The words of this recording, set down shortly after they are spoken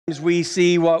We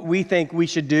see what we think we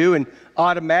should do, and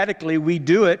automatically we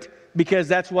do it because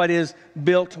that's what is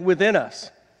built within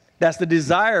us. That's the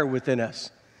desire within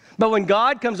us. But when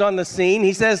God comes on the scene,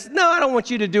 he says, no, I don't want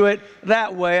you to do it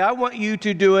that way. I want you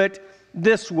to do it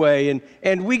this way.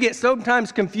 And we get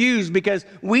sometimes confused because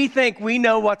we think we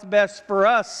know what's best for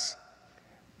us.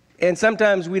 And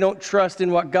sometimes we don't trust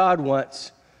in what God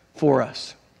wants for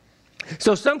us.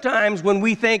 So sometimes when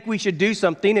we think we should do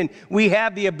something and we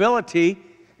have the ability,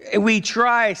 we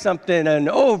try something and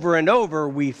over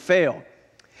we fail.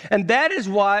 And that is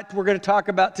what we're going to talk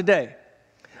about today,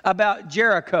 about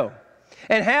Jericho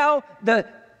and how the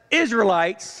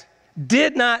Israelites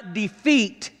did not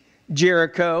defeat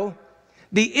Jericho.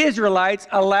 The Israelites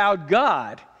allowed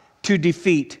God to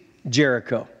defeat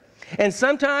Jericho. And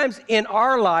sometimes in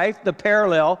our life, the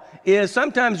parallel is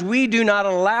sometimes we do not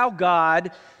allow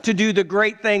God to do the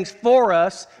great things for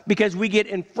us because we get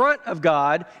in front of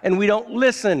God and we don't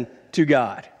listen to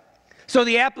God. So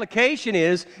the application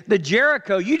is the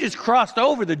Jericho, you just crossed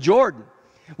over the Jordan.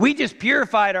 We just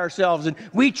purified ourselves and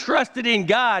we trusted in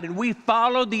God and we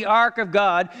followed the ark of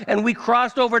God and we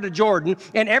crossed over to Jordan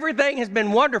and everything has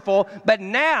been wonderful. But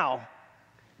now,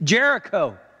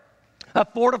 Jericho, a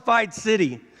fortified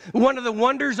city, one of the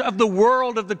wonders of the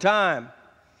world of the time,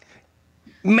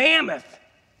 mammoth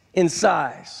in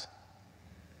size.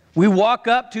 We walk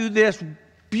up to this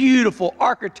beautiful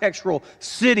architectural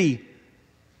city,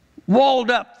 walled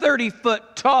up, 30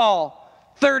 foot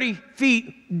tall, 30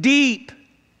 feet deep.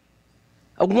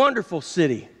 A wonderful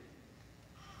city.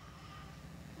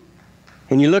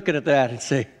 And you look at that and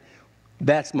say,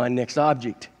 that's my next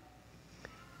object.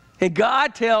 And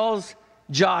God tells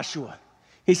Joshua,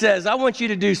 he says, I want you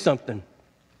to do something.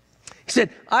 He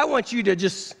said, I want you to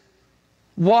just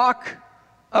walk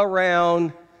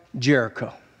around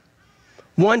Jericho.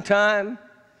 One time,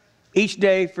 each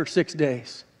day for 6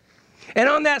 days. And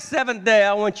on that seventh day,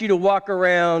 I want you to walk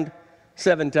around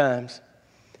 7 times.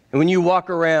 And when you walk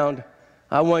around,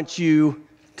 I want you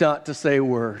not to say a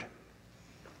word.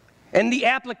 And the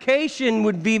application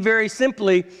would be very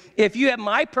simply, if you have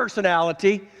my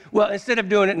personality, well, instead of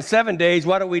doing it in 7 days,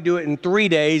 why don't we do it in 3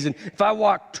 days? And if I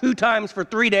walk 2 times for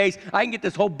 3 days, I can get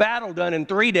this whole battle done in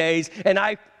 3 days, and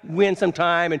I win some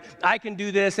time, and I can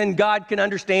do this, and God can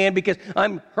understand because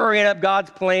I'm hurrying up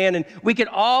God's plan, and we can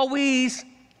always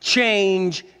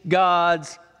change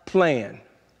God's plan.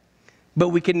 But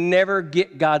we can never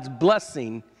get God's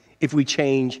blessing if we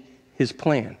change his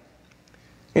plan.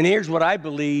 And here's what I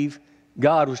believe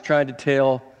God was trying to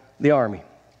tell the army.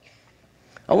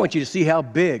 I want you to see how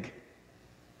big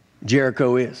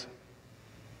Jericho is.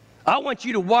 I want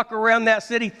you to walk around that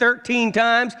city 13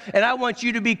 times, and I want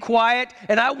you to be quiet,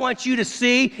 and I want you to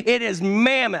see it is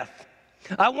mammoth.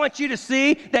 I want you to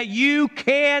see that you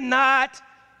cannot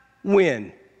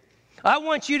win. I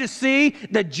want you to see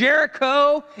that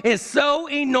Jericho is so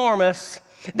enormous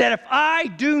that if I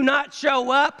do not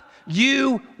show up,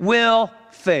 you will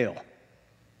fail.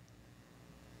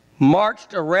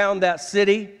 Marched around that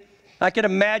city. I can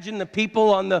imagine the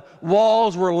people on the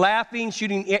walls were laughing,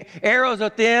 shooting arrows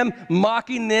at them,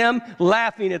 mocking them,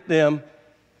 laughing at them.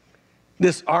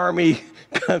 This army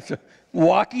comes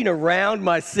walking around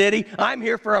my city. I'm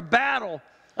here for a battle.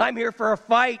 I'm here for a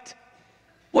fight.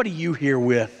 What are you here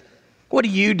with? What are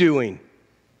you doing?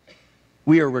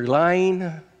 We are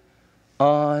relying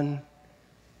on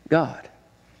God.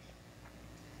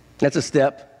 That's a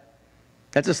step.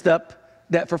 That's a step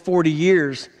that for 40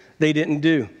 years they didn't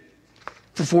do.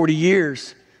 For 40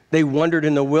 years they wandered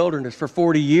in the wilderness. For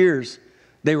 40 years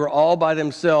they were all by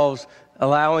themselves,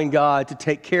 allowing God to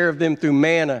take care of them through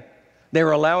manna. They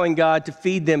were allowing God to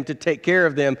feed them, to take care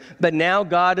of them. But now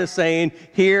God is saying,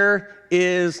 here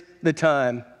is the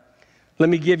time. Let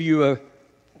me give you a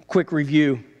quick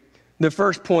review. The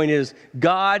first point is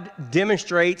God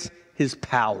demonstrates his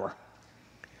power.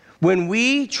 When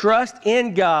we trust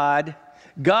in God,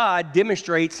 God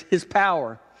demonstrates his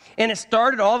power. And it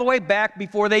started all the way back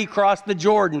before they crossed the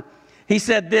Jordan. He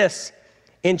said this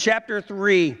in chapter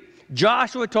 3.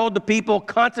 Joshua told the people,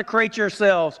 consecrate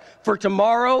yourselves, for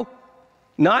tomorrow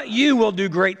not you will do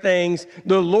great things.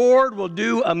 The Lord will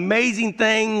do amazing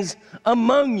things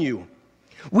among you.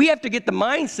 We have to get the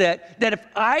mindset that if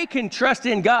I can trust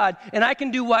in God and I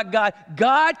can do what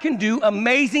God can do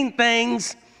amazing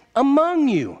things among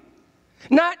you.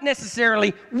 Not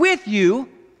necessarily with you,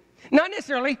 not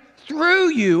necessarily through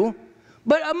you,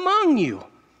 but among you.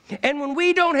 And when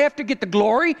we don't have to get the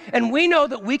glory, and we know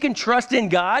that we can trust in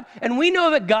God, and we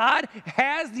know that God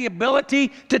has the ability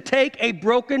to take a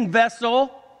broken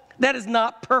vessel that is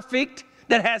not perfect,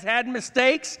 that has had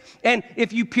mistakes. And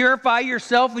if you purify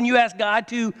yourself and you ask God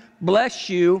to bless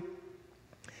you,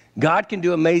 God can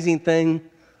do amazing things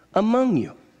among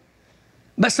you.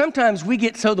 But sometimes we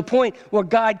get to the point where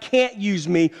God can't use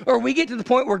me, or we get to the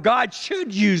point where God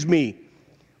should use me.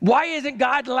 Why isn't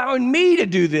God allowing me to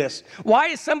do this? Why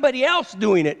is somebody else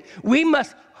doing it? We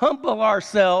must humble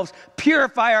ourselves,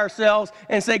 purify ourselves,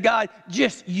 and say, God,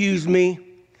 just use me.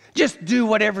 Just do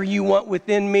whatever you want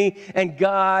within me, and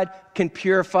God can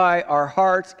purify our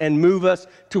hearts and move us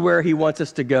to where he wants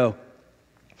us to go.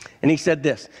 And he said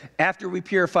this, after we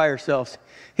purify ourselves,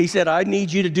 he said, I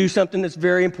need you to do something that's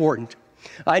very important.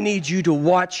 I need you to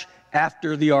watch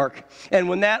after the ark. And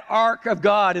when that ark of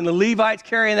God and the Levites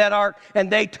carrying that ark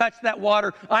and they touch that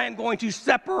water, I am going to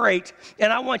separate.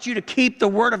 And I want you to keep the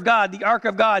word of God, the ark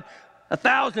of God,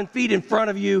 1,000 feet in front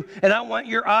of you. And I want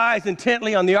your eyes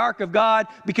intently on the ark of God,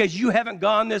 because you haven't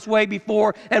gone this way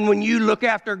before. And when you look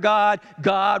after God,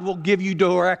 God will give you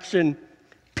direction,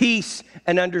 peace,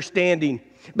 and understanding.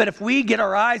 But if we get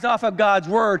our eyes off of God's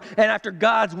word and after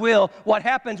God's will, what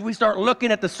happens? We start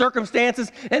looking at the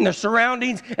circumstances and the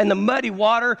surroundings and the muddy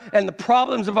water and the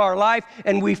problems of our life,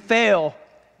 and we fail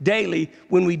daily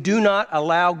when we do not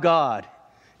allow God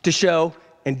to show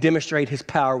and demonstrate his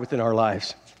power within our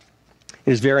lives.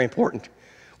 It is very important.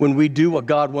 When we do what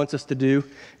God wants us to do,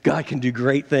 God can do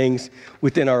great things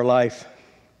within our life.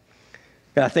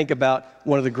 I think about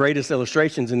one of the greatest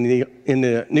illustrations in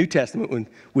the New Testament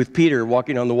with Peter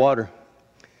walking on the water.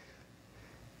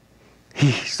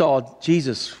 He saw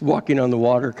Jesus walking on the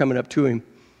water coming up to him,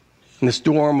 and the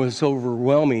storm was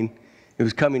overwhelming. It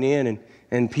was coming in,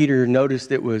 and Peter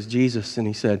noticed it was Jesus, and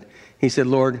he said,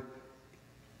 Lord,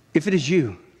 if it is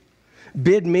you,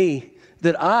 bid me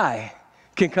that I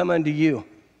can come unto you.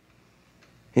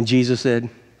 And Jesus said,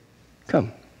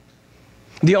 come.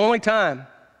 The only time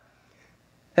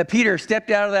that Peter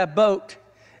stepped out of that boat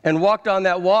and walked on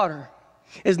that water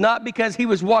is not because he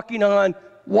was walking on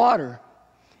water.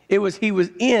 It was he was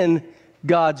in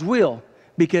God's will,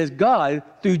 because God,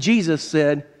 through Jesus,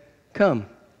 said, come.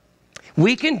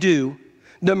 We can do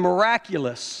the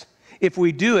miraculous if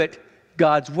we do it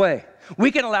God's way.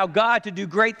 We can allow God to do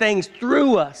great things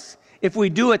through us if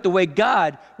we do it the way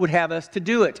God would have us to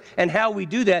do it. And how we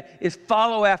do that is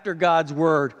follow after God's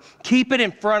word. Keep it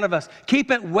in front of us. Keep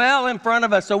it well in front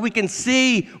of us so we can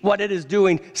see what it is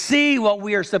doing, see what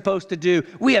we are supposed to do.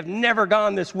 We have never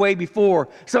gone this way before.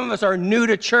 Some of us are new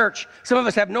to church. Some of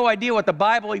us have no idea what the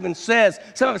Bible even says.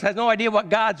 Some of us have no idea what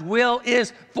God's will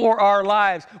is for our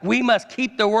lives. We must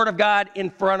keep the word of God in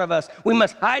front of us. We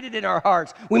must hide it in our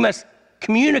hearts. We must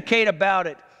communicate about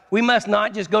it. We must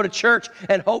not just go to church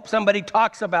and hope somebody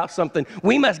talks about something.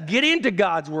 We must get into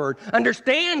God's word,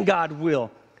 understand God's will,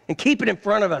 and keep it in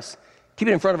front of us. Keep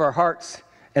it in front of our hearts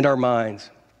and our minds.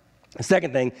 The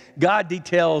second thing, God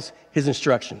details his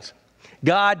instructions.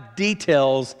 God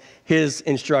details his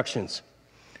instructions.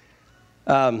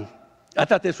 I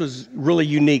thought this was really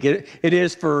unique. It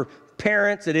is for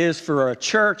parents. It is for a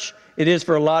church. It is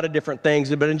for a lot of different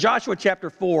things. But in Joshua chapter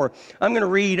 4, I'm going to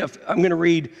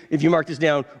read, if you mark this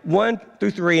down, 1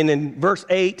 through 3, and then verse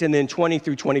 8, and then 20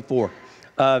 through 24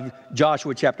 of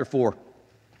Joshua chapter 4.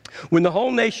 When the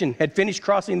whole nation had finished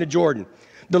crossing the Jordan,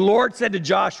 the Lord said to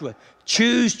Joshua,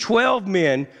 choose 12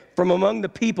 men from among the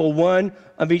people, one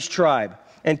of each tribe,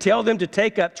 and tell them to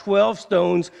take up 12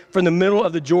 stones from the middle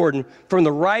of the Jordan, from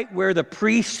the right where the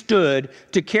priest stood,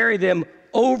 to carry them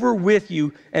over with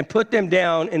you and put them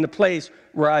down in the place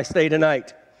where I stay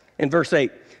tonight. In verse 8,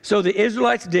 so the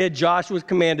Israelites did, Joshua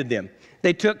commanded them.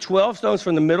 They took 12 stones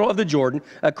from the middle of the Jordan,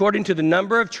 according to the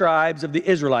number of tribes of the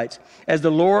Israelites, as the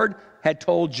Lord had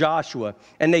told Joshua,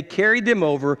 and they carried them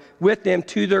over with them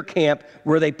to their camp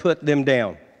where they put them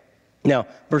down. Now,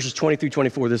 verses 20 through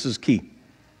 24, this is key.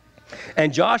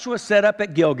 And Joshua set up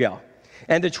at Gilgal,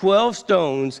 and the 12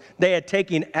 stones they had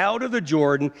taken out of the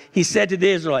Jordan, he said to the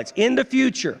Israelites, in the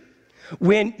future,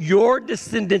 when your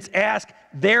descendants ask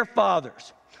their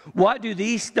fathers, what do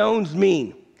these stones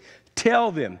mean?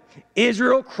 Tell them,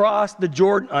 Israel crossed the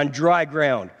Jordan on dry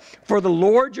ground. For the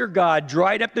Lord your God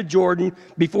dried up the Jordan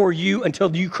before you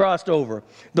until you crossed over.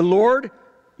 The Lord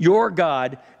your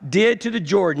God did to the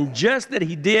Jordan just that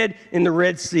he did in the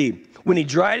Red Sea, when he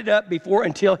dried it up before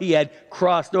until he had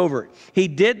crossed over it. He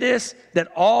did this that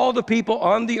all the people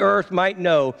on the earth might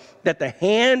know that the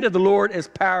hand of the Lord is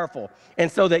powerful,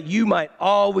 and so that you might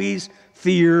always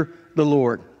fear the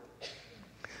Lord.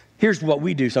 Here's what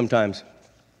we do sometimes.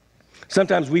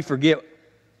 Sometimes we forget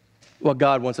what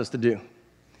God wants us to do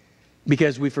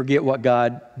because we forget what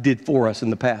God did for us in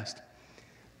the past.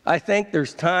 I think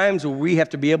there's times where we have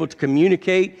to be able to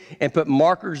communicate and put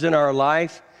markers in our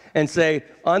life and say,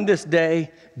 on this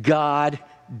day, God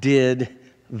did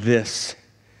this.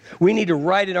 We need to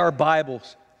write in our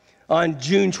Bibles on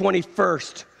June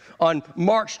 21st, on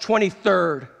March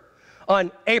 23rd,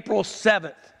 on April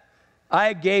 7th,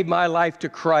 I gave my life to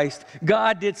Christ.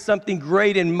 God did something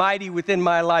great and mighty within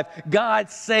my life. God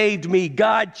saved me.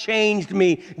 God changed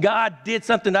me. God did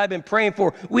something I've been praying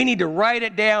for. We need to write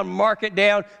it down, mark it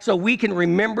down, so we can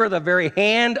remember the very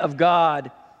hand of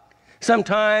God.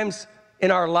 Sometimes in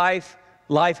our life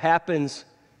happens.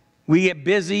 We get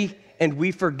busy and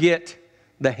we forget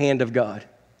the hand of God.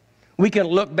 We can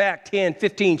look back 10,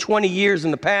 15, 20 years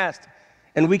in the past,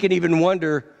 and we can even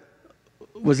wonder,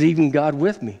 was even God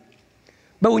with me?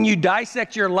 But when you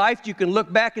dissect your life, you can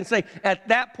look back and say, at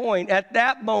that point, at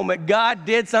that moment, God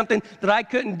did something that I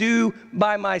couldn't do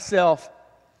by myself.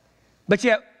 But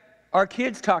yet, our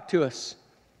kids talk to us.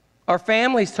 Our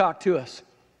families talk to us.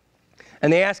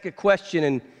 And they ask a question,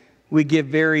 and we give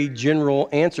very general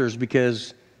answers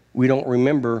because we don't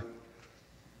remember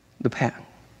the past.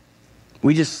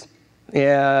 We just,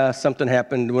 something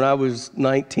happened when I was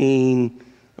 19,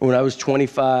 or when I was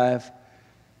 25.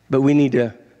 But we need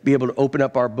to be able to open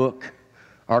up our book,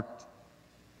 our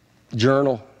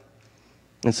journal,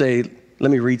 and say, let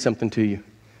me read something to you.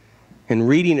 And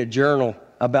reading a journal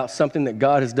about something that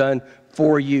God has done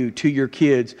for you, to your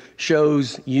kids,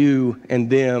 shows you and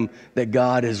them that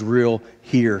God is real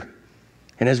here.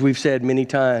 And as we've said many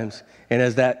times, and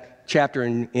as that chapter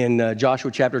in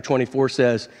Joshua chapter 24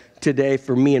 says, today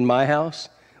for me and my house,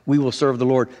 we will serve the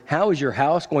Lord. How is your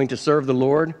house going to serve the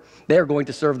Lord? They're going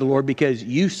to serve the Lord because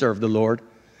you serve the Lord.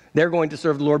 They're going to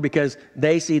serve the Lord because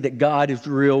they see that God is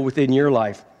real within your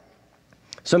life.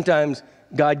 Sometimes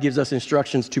God gives us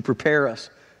instructions to prepare us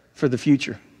for the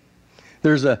future.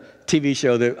 There's a TV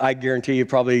show that I guarantee you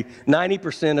probably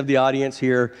 90% of the audience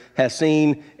here has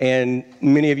seen, and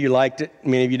many of you liked it,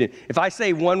 many of you didn't. If I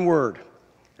say one word,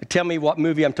 tell me what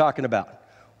movie I'm talking about.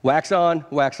 Wax on,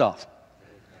 wax off.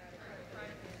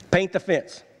 Paint the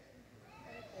fence.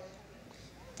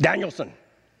 Danielson.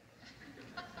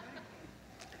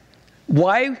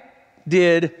 Why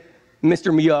did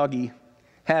Mr. Miyagi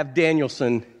have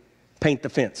Danielson paint the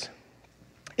fence?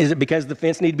 Is it because the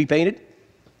fence needed to be painted?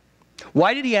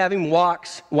 Why did he have him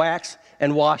wax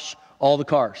and wash all the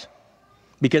cars?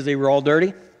 Because they were all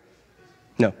dirty?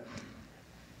 No.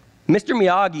 Mr.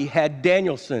 Miyagi had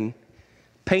Danielson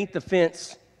paint the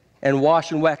fence and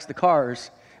wash and wax the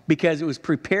cars because it was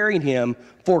preparing him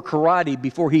for karate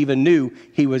before he even knew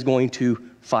he was going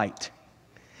to fight.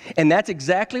 And that's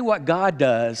exactly what God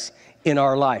does in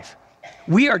our life.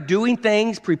 We are doing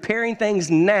things, preparing things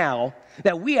now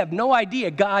that we have no idea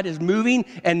God is moving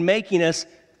and making us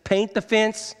paint the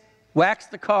fence, wax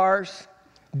the cars,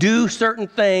 do certain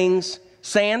things,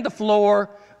 sand the floor.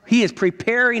 He is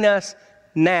preparing us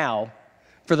now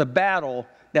for the battle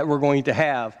that we're going to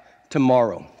have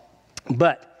tomorrow.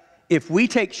 But if we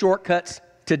take shortcuts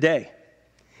today,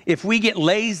 if we get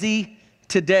lazy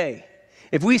today,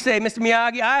 if we say, Mr.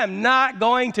 Miyagi, I am not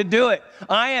going to do it.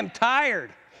 I am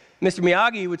tired. Mr.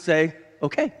 Miyagi would say,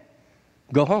 okay,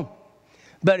 go home.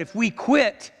 But if we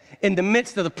quit in the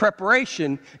midst of the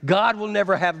preparation, God will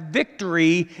never have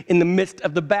victory in the midst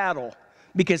of the battle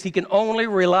because he can only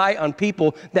rely on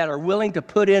people that are willing to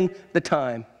put in the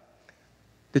time,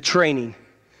 the training,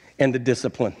 and the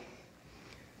discipline.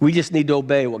 We just need to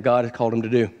obey what God has called him to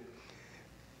do.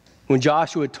 When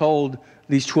Joshua told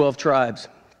these 12 tribes,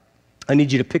 I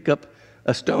need you to pick up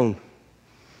a stone.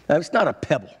 Now, it's not a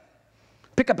pebble.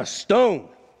 Pick up a stone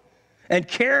and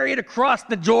carry it across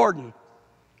the Jordan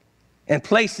and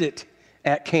place it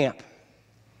at camp.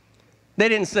 They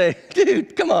didn't say,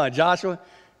 dude, come on, Joshua.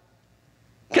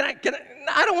 I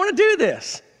don't want to do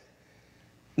this.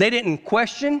 They didn't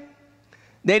question.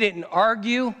 They didn't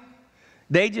argue.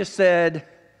 They just said,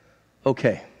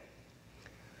 okay.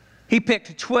 He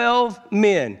picked 12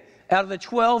 men out of the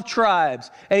 12 tribes,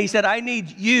 and he said, I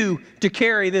need you to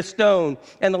carry this stone.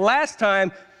 And the last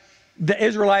time the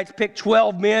Israelites picked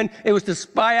 12 men, it was to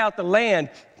spy out the land.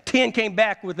 10 came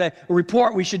back with a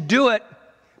report, we should do it,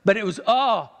 but it was,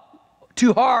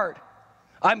 too hard.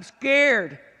 I'm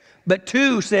scared. But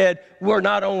 2 said, we're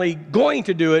not only going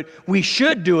to do it, we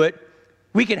should do it.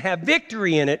 We can have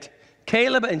victory in it.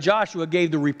 Caleb and Joshua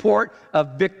gave the report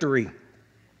of victory.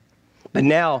 But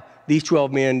now, these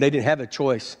 12 men, they didn't have a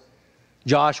choice.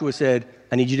 Joshua said,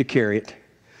 I need you to carry it.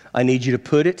 I need you to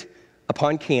put it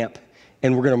upon camp,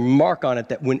 and we're going to mark on it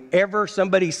that whenever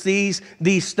somebody sees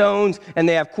these stones and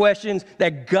they have questions,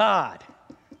 that God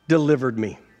delivered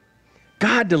me.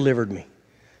 God delivered me.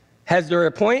 Has there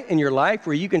a point in your life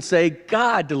where you can say,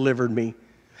 God delivered me?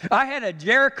 I had a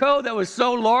Jericho that was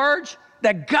so large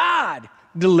that God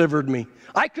delivered me.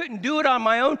 I couldn't do it on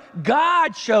my own.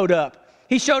 God showed up.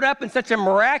 He showed up in such a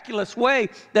miraculous way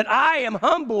that I am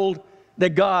humbled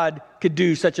that God could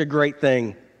do such a great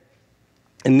thing.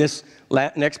 And this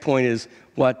next point is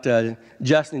what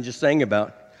Justin just sang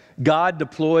about. God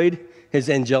deployed his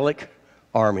angelic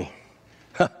army.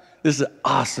 This is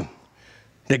awesome.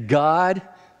 That God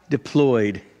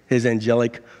deployed his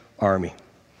angelic army.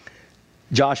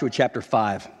 Joshua chapter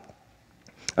 5.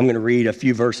 I'm going to read a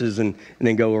few verses and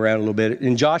then go around a little bit.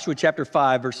 In Joshua chapter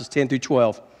 5, verses 10 through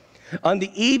 12. On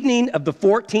the evening of the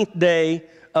 14th day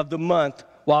of the month,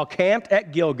 while camped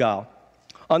at Gilgal,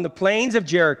 on the plains of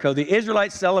Jericho, the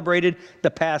Israelites celebrated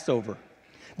the Passover.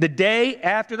 The day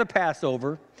after the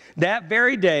Passover, that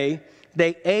very day,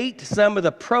 they ate some of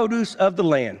the produce of the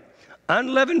land,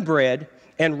 unleavened bread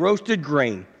and roasted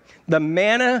grain. The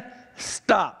manna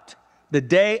stopped the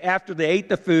day after they ate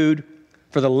the food.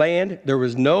 For the land, there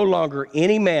was no longer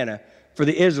any manna for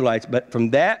the Israelites, but from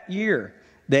that year,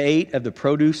 they ate of the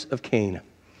produce of Canaan.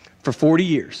 For 40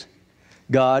 years,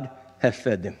 God has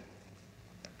fed them,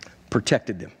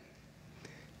 protected them,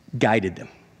 guided them,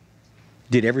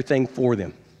 did everything for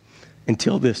them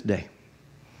until this day.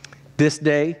 This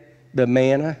day, the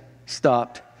manna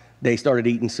stopped. They started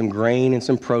eating some grain and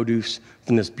some produce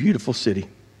from this beautiful city.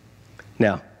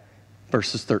 Now,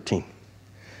 verses 13.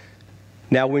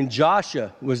 Now, when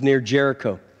Joshua was near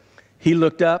Jericho, he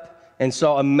looked up and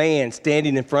saw a man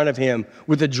standing in front of him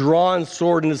with a drawn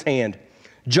sword in his hand.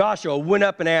 Joshua went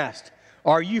up and asked,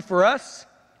 "Are you for us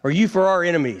or are you for our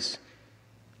enemies?"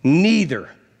 "Neither,"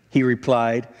 he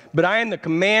replied, "but I am the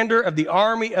commander of the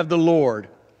army of the Lord.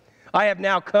 I have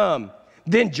now come."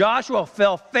 Then Joshua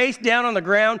fell face down on the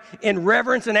ground in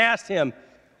reverence and asked him,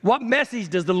 "What message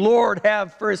does the Lord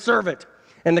have for his servant?"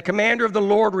 And the commander of the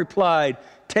Lord replied,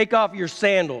 "Take off your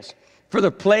sandals, for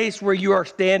the place where you are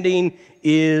standing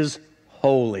is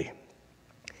holy."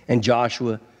 And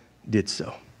Joshua did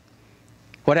so.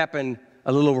 What happened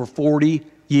a little over 40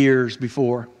 years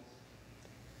before?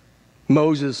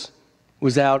 Moses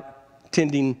was out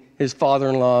tending his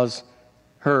father-in-law's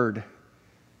herd.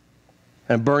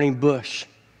 A burning bush.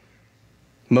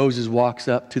 Moses walks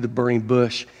up to the burning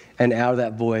bush, and out of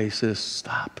that voice says,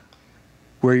 "Stop.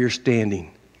 Where you're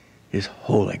standing is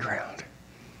holy ground."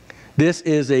 This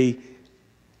is a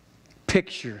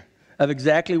picture of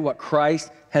exactly what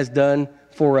Christ has done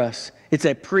for us. It's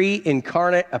a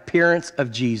pre-incarnate appearance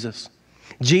of Jesus.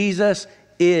 Jesus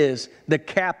is the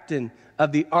captain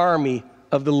of the army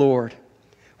of the Lord.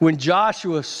 When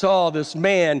Joshua saw this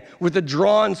man with a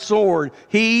drawn sword,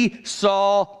 he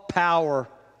saw power.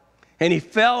 And he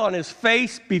fell on his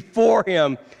face before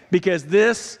him because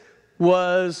this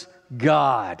was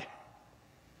God.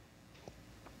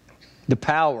 The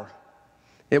power.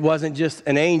 It wasn't just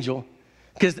an angel,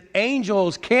 because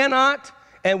angels cannot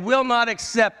and will not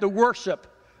accept the worship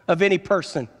of any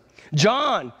person.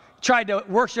 John tried to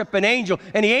worship an angel,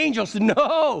 and the angel said,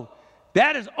 "No,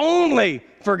 that is only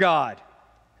for God."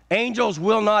 Angels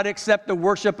will not accept the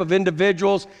worship of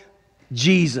individuals.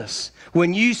 Jesus.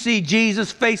 When you see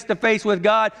Jesus face to face with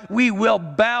God, we will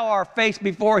bow our face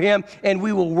before him and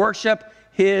we will worship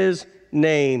his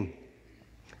name.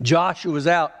 Joshua was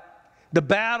out. The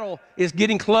battle is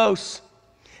getting close.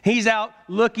 He's out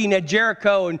looking at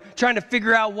Jericho and trying to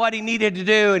figure out what he needed to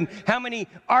do and how many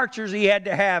archers he had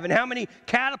to have and how many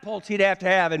catapults he'd have to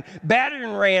have and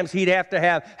battering rams he'd have to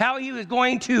have, how he was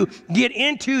going to get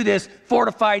into this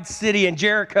fortified city. And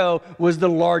Jericho was the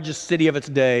largest city of its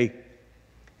day.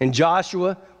 And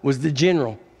Joshua was the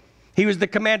general. He was the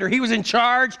commander. He was in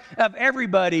charge of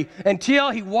everybody until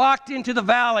he walked into the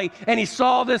valley and he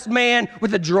saw this man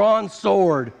with a drawn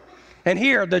sword. And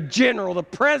here, the general, the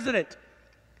president,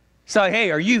 said, "Hey,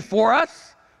 are you for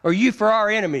us or are you for our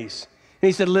enemies?" And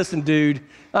he said, "Listen, dude,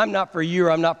 I'm not for you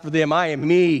or I'm not for them. I am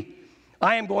me.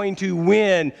 I am going to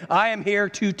win. I am here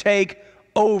to take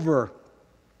over."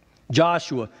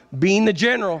 Joshua, being the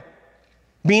general,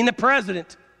 being the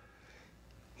president,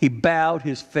 he bowed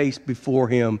his face before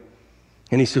him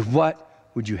and he said, "What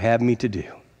would you have me to do?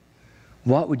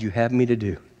 What would you have me to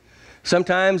do?"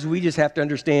 Sometimes we just have to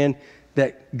understand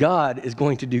that God is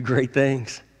going to do great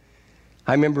things.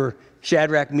 I remember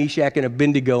Shadrach, Meshach, and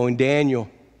Abednego and Daniel.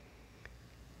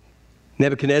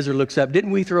 Nebuchadnezzar looks up.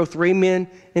 "Didn't we throw 3 men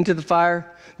into the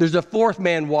fire? There's a 4th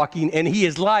man walking, and he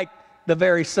is like the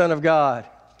very Son of God."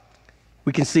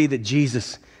 We can see that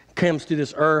Jesus comes to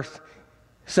this earth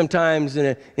sometimes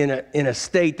in a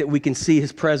state that we can see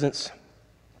his presence.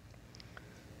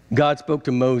 God spoke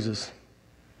to Moses.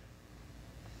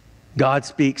 God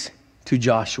speaks to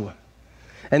Joshua.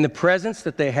 And the presence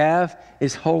that they have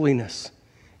is holiness.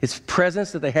 Its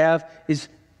presence that they have is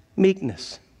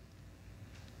meekness.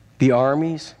 The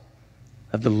armies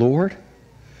of the Lord,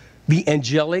 the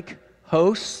angelic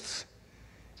hosts,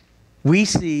 we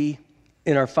see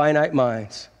in our finite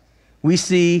minds. We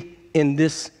see in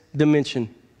this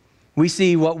dimension. We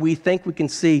see what we think we can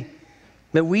see.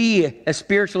 But we, as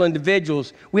spiritual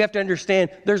individuals, we have to understand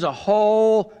there's a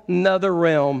whole nother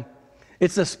realm.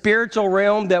 It's a spiritual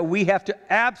realm that we have to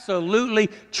absolutely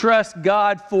trust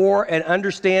God for and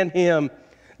understand Him,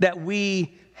 that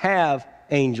we have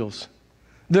angels.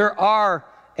 There are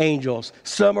angels.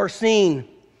 Some are seen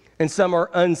and some are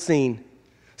unseen.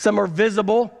 Some are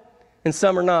visible and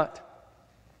some are not.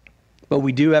 But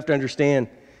we do have to understand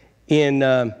in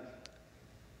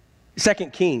 2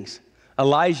 Kings,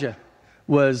 Elijah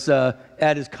was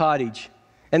at his cottage,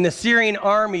 and the Syrian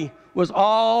army was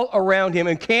all around him,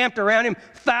 encamped around him.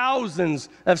 Thousands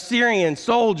of Syrian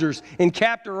soldiers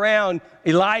encamped around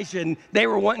Elijah, and they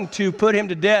were wanting to put him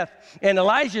to death. And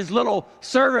Elijah's little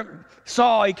servant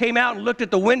he came out and looked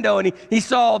at the window, and he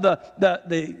saw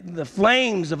the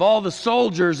flames of all the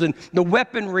soldiers and the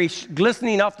weaponry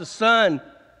glistening off the sun.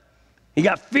 He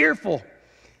got fearful.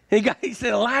 He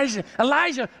said,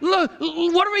 Elijah, look,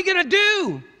 what are we going to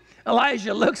do?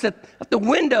 Elijah looks at the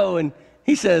window and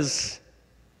he says,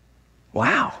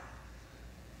 wow,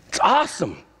 it's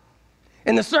awesome.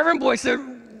 And the servant boy said,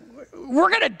 we're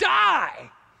going to die.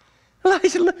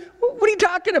 Elijah, what are you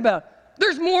talking about?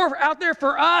 There's more out there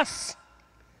for us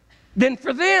than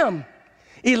for them.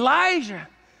 Elijah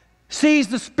sees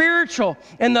the spiritual,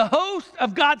 and the host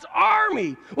of God's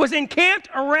army was encamped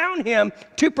around him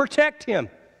to protect him.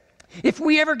 If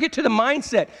we ever get to the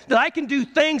mindset that I can do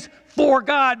things for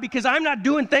God because I'm not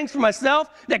doing things for myself,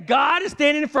 that God is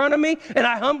standing in front of me, and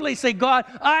I humbly say, God,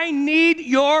 I need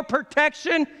your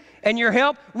protection and your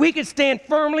help, we can stand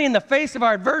firmly in the face of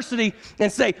our adversity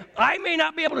and say, I may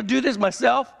not be able to do this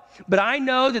myself, but I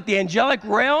know that the angelic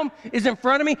realm is in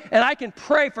front of me, and I can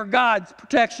pray for God's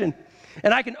protection.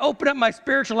 And I can open up my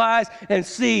spiritual eyes and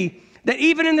see that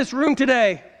even in this room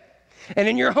today, and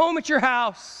in your home at your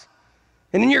house,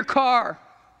 and in your car,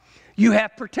 you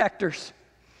have protectors.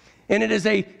 And it is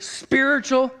a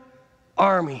spiritual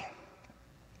army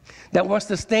that wants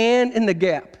to stand in the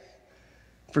gap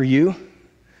for you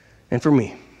and for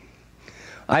me.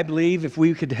 I believe if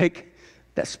we could take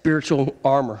that spiritual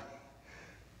armor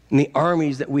and the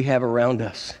armies that we have around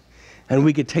us, and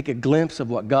we could take a glimpse of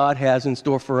what God has in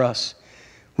store for us,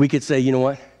 we could say, you know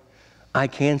what? I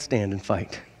can stand and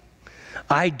fight.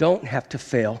 I don't have to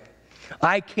fail.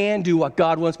 I can do what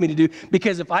God wants me to do,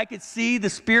 because if I could see the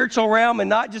spiritual realm and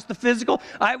not just the physical,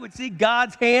 I would see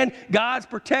God's hand, God's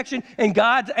protection, and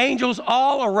God's angels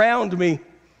all around me.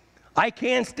 I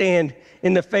can stand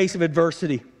in the face of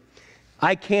adversity.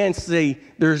 I can see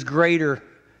there's greater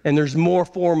and there's more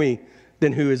for me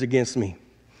than who is against me.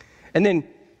 And then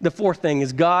the fourth thing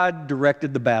is God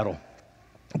directed the battle.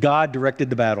 God directed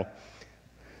the battle.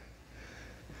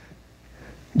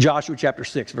 Joshua chapter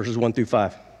 6, verses 1 through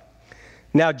 5.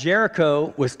 Now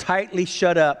Jericho was tightly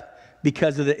shut up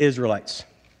because of the Israelites.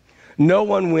 No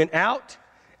one went out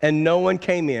and no one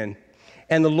came in.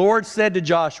 And the Lord said to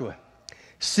Joshua,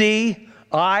 see,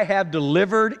 I have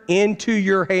delivered into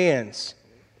your hands.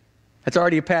 That's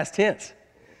already a past tense.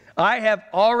 I have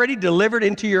already delivered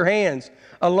into your hands,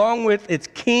 along with its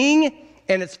king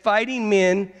and its fighting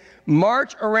men.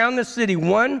 March around the city,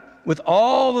 one with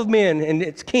all the men and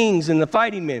its kings and the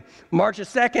fighting men. March a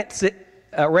second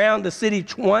around the city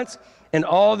once, and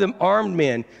all the armed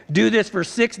men. Do this for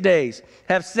 6 days.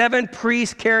 Have 7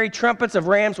 priests carry trumpets of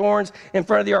ram's horns in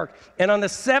front of the ark. And on the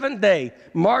 7th day,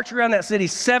 march around that city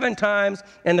 7 times,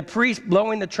 and the priests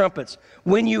blowing the trumpets.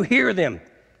 When you hear them,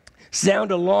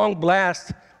 sound a long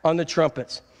blast on the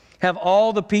trumpets. Have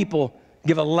all the people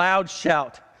give a loud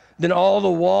shout. Then all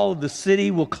the wall of the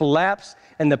city will collapse,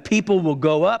 and the people will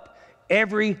go up,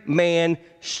 every man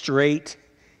straight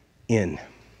in.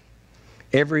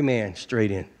 Every man straight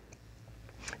in.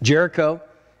 Jericho,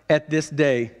 at this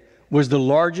day, was the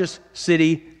largest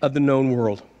city of the known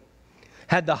world.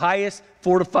 Had the highest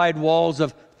fortified walls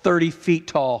of 30 feet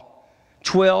tall,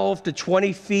 12 to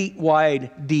 20 feet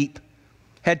wide deep.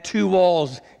 Had 2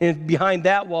 walls, and behind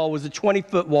that wall was a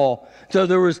 20-foot wall. So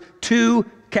there was 2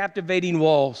 captivating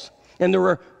walls, and there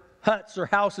were huts or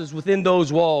houses within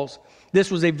those walls. This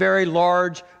was a very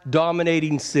large,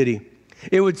 dominating city.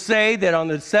 It would say that on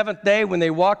the 7th day, when they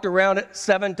walked around it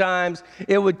 7 times,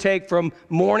 it would take from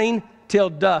morning till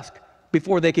dusk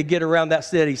before they could get around that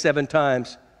city 7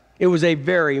 times. It was a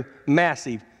very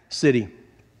massive city.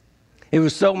 It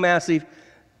was so massive,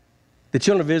 the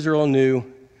children of Israel knew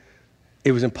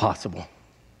it was impossible.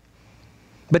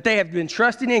 But they have been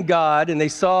trusting in God, and they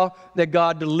saw that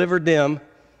God delivered them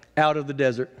out of the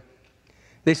desert.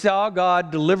 They saw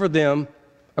God deliver them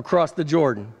across the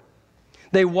Jordan.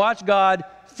 They watched God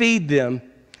feed them,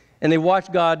 and they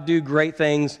watched God do great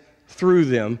things through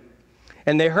them.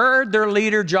 And they heard their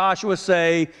leader Joshua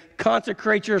say,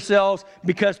 consecrate yourselves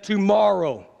because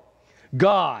tomorrow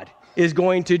God is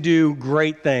going to do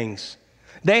great things.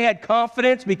 They had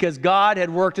confidence because God had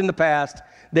worked in the past.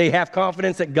 They have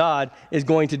confidence that God is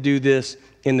going to do this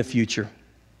in the future.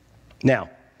 Now,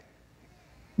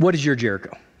 what is your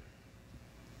Jericho?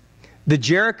 The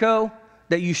Jericho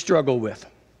that you struggle with.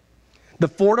 The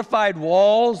fortified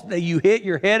walls that you hit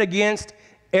your head against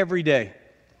every day.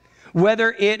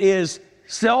 Whether it is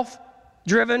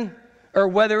self-driven or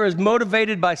whether it is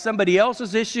motivated by somebody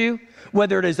else's issue,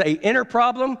 whether it is an inner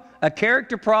problem, a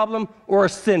character problem, or a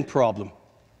sin problem.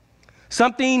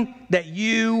 Something that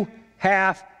you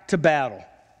have to battle.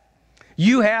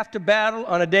 You have to battle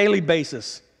on a daily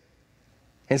basis.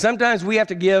 And sometimes we have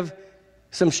to give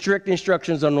some strict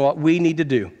instructions on what we need to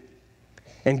do.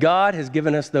 And God has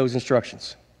given us those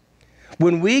instructions.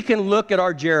 When we can look at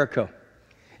our Jericho,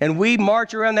 and we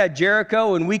march around that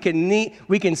Jericho, and we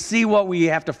can see what we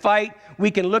have to fight,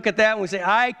 we can look at that and we say,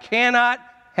 I cannot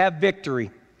have victory.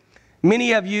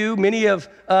 Many of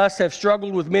us have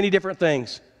struggled with many different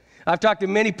things. I've talked to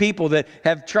many people that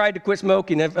have tried to quit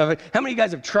smoking. How many of you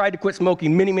guys have tried to quit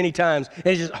smoking many, many times? And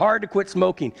it's just hard to quit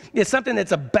smoking. It's something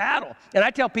that's a battle. And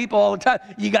I tell people all the time,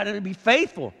 you got to be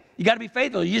faithful. You got to be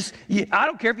faithful. I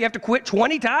don't care if you have to quit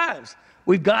 20 times.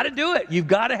 We've got to do it. You've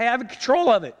got to have control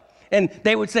of it. And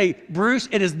they would say, Bruce,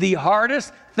 it is the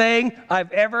hardest thing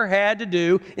I've ever had to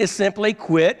do is simply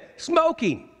quit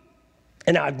smoking.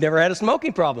 And I've never had a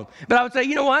smoking problem. But I would say,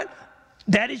 you know what?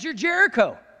 That is your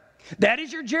Jericho. That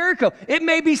is your Jericho. It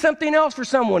may be something else for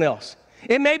someone else.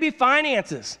 It may be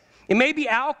finances. It may be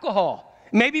alcohol.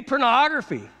 It may be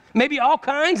pornography. Maybe all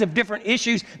kinds of different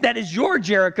issues. That is your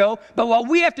Jericho. But what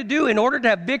we have to do in order to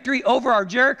have victory over our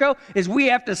Jericho is we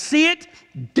have to see it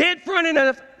dead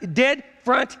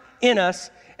front in us,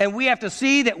 and we have to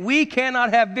see that we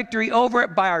cannot have victory over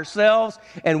it by ourselves,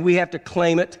 and we have to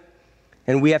claim it,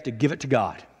 and we have to give it to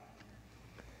God.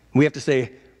 We have to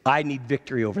say, I need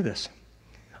victory over this.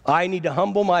 I need to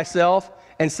humble myself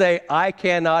and say, I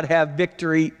cannot have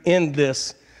victory in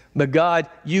this, but God,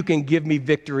 you can give me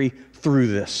victory through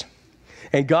this.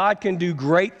 And God can do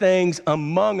great things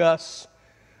among us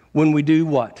when we do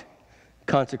what?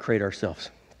 Consecrate ourselves.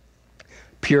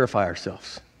 Purify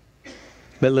ourselves.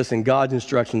 But listen, God's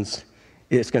instructions,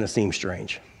 it's going to seem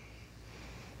strange.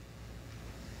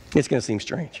 It's going to seem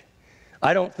strange.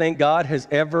 I don't think God has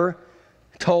ever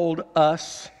told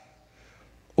us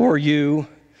or you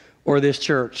or this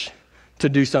church to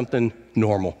do something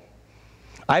normal.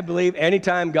 I believe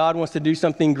anytime God wants to do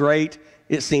something great,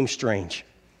 it seems strange.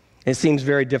 It seems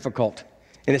very difficult,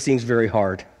 and it seems very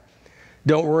hard.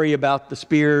 Don't worry about the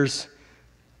spears.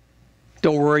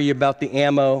 Don't worry about the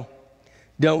ammo.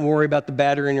 Don't worry about the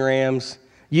battering rams.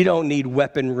 You don't need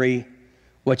weaponry.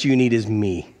 What you need is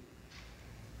me.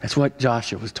 That's what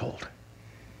Joshua was told.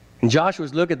 And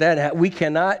Joshua's look at that. We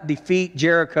cannot defeat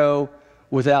Jericho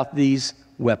without these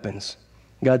weapons.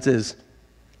 God says,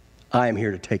 I am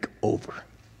here to take over.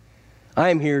 I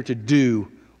am here to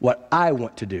do what I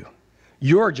want to do.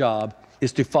 Your job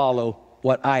is to follow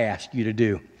what I ask you to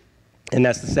do. And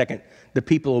that's the second. The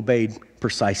people obeyed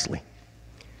precisely.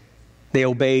 They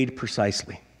obeyed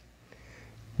precisely.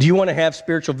 Do you want to have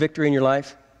spiritual victory in your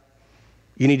life?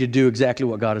 You need to do exactly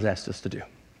what God has asked us to do.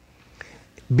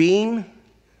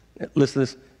 Listen to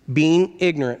this, being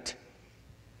ignorant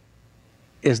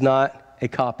is not a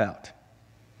cop-out.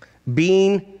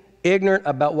 Being ignorant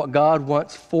about what God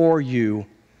wants for you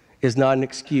is not an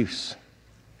excuse.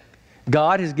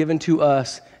 God has given to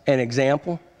us an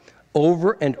example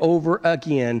over and over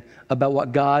again about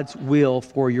what God's will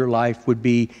for your life would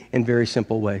be in very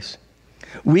simple ways.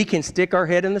 We can stick our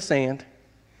head in the sand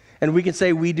and we can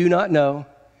say we do not know.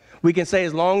 We can say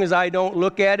as long as I don't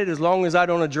look at it, as long as I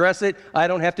don't address it, I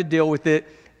don't have to deal with it.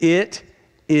 It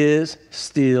is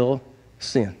still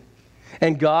sin.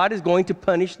 And God is going to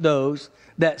punish those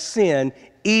that sin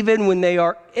even when they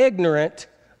are ignorant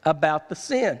about the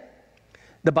sin.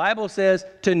 The Bible says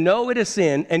to know it is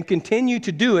sin and continue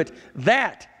to do it,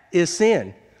 that is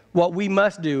sin. What we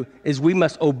must do is we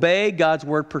must obey God's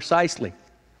word precisely,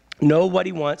 know what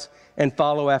he wants, and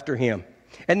follow after him.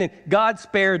 And then God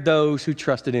spared those who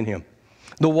trusted in him.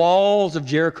 The walls of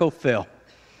Jericho fell,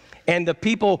 and the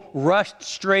people rushed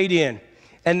straight in,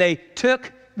 and they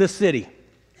took the city.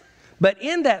 But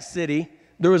in that city,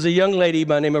 there was a young lady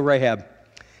by the name of Rahab.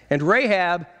 And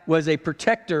Rahab was a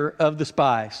protector of the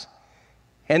spies.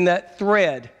 And that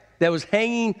thread that was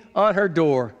hanging on her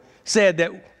door said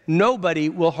that nobody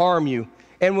will harm you.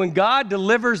 And when God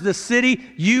delivers the city,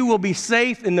 you will be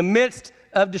safe in the midst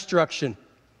of destruction.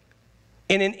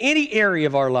 And in any area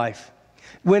of our life,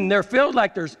 when there feels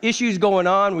like there's issues going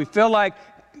on, we feel like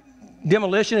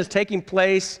demolition is taking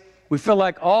place, we feel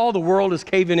like all the world is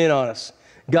caving in on us,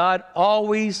 God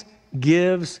always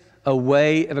gives a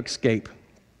way of escape.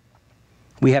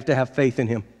 We have to have faith in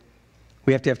Him.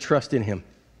 We have to have trust in Him.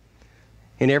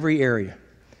 In every area,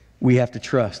 we have to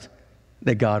trust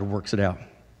that God works it out.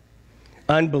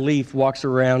 Unbelief walks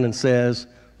around and says,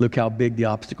 look how big the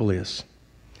obstacle is.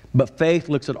 But faith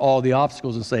looks at all the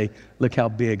obstacles and say, look how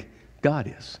big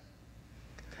God is.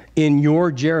 In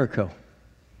your Jericho,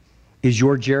 is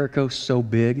your Jericho so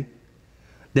big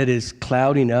that it is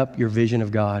clouding up your vision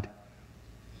of God?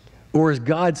 Or is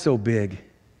God so big,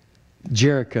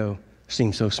 Jericho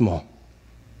seems so small?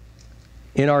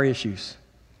 In our issues,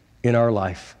 in our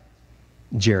life,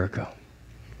 Jericho.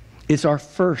 It's our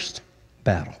first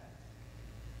battle.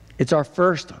 It's our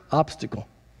first obstacle.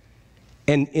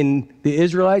 And in the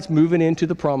Israelites moving into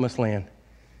the promised land,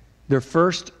 their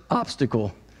first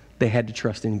obstacle, they had to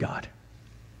trust in God.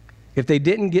 If they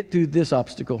didn't get through this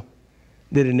obstacle,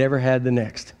 they'd have never had the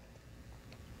next.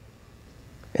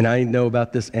 And I know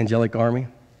about this angelic army,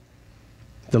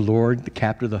 the Lord, the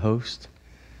captain of the host.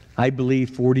 I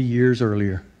believe 40 years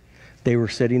earlier, they were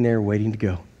sitting there waiting to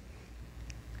go.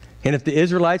 And if the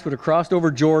Israelites would have crossed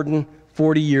over Jordan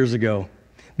 40 years ago,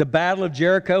 the battle of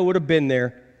Jericho would have been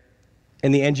there,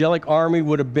 and the angelic army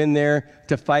would have been there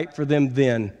to fight for them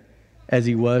then, as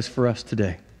He was for us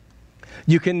today.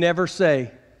 You can never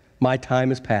say, my time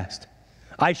has passed.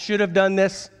 I should have done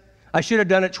this. I should have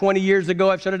done it 20 years ago.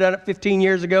 I should have done it 15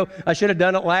 years ago. I should have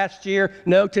done it last year.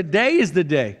 No, today is the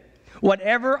day.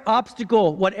 Whatever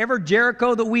obstacle, whatever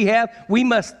Jericho that we have, we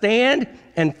must stand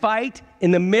and fight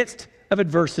in the midst of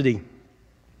adversity.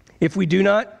 If we do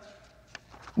not,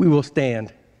 we will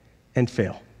stand and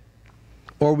fail.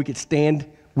 Or we could stand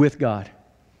with God,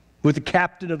 with the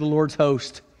captain of the Lord's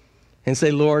host, and say,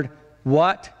 Lord,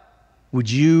 what would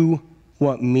you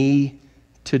want me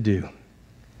to do?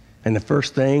 And the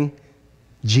first thing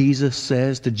Jesus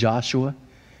says to Joshua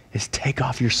is, take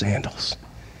off your sandals.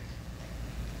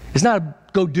 It's not a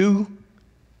go do,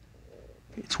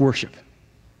 it's worship.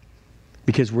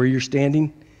 Because where you're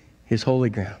standing is holy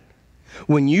ground.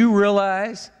 When you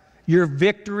realize your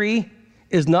victory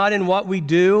is not in what we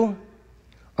do,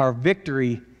 our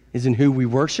victory is in who we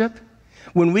worship.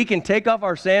 When we can take off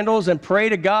our sandals and pray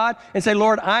to God and say,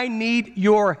 Lord, I need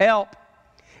your help.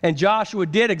 And Joshua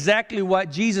did exactly what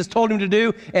Jesus told him to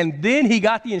do, and then he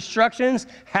got the instructions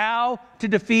how to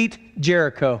defeat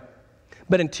Jericho.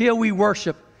 But until we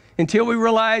worship, until we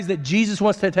realize that Jesus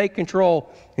wants to take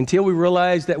control, until we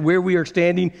realize that where we are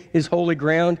standing is holy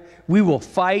ground, we will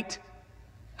fight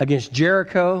against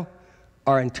Jericho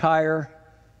our entire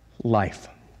life.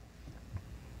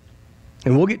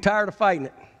 And we'll get tired of fighting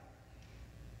it.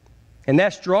 And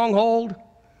that stronghold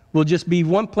will just be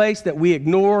one place that we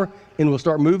ignore, and we'll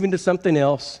start moving to something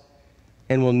else,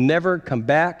 and we'll never come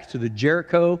back to the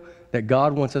Jericho that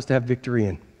God wants us to have victory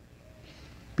in,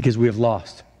 because we have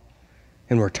lost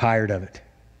and we're tired of it.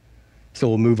 So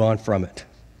we'll move on from it.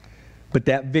 But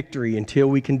that victory, until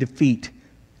we can defeat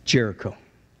Jericho,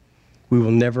 we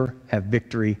will never have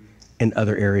victory in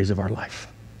other areas of our life.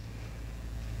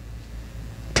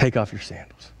 Take off your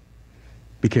sandals,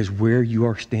 because where you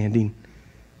are standing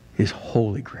is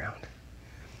holy ground.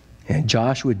 And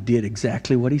Joshua did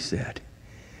exactly what he said.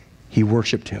 He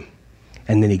worshiped him,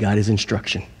 and then he got his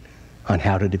instruction on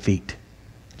how to defeat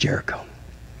Jericho.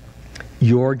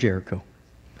 Your Jericho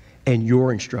and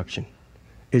your instruction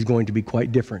is going to be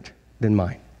quite different than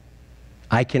mine.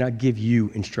 I cannot give you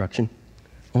instruction.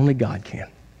 Only God can.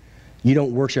 You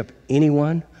don't worship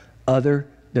anyone other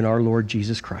than our Lord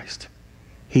Jesus Christ.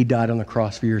 He died on the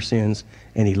cross for your sins,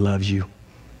 and He loves you.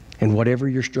 And whatever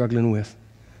you're struggling with,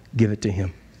 give it to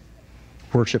Him.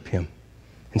 Worship Him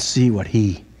and see what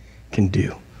He can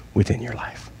do within your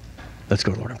life. Let's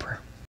go to the Lord in prayer.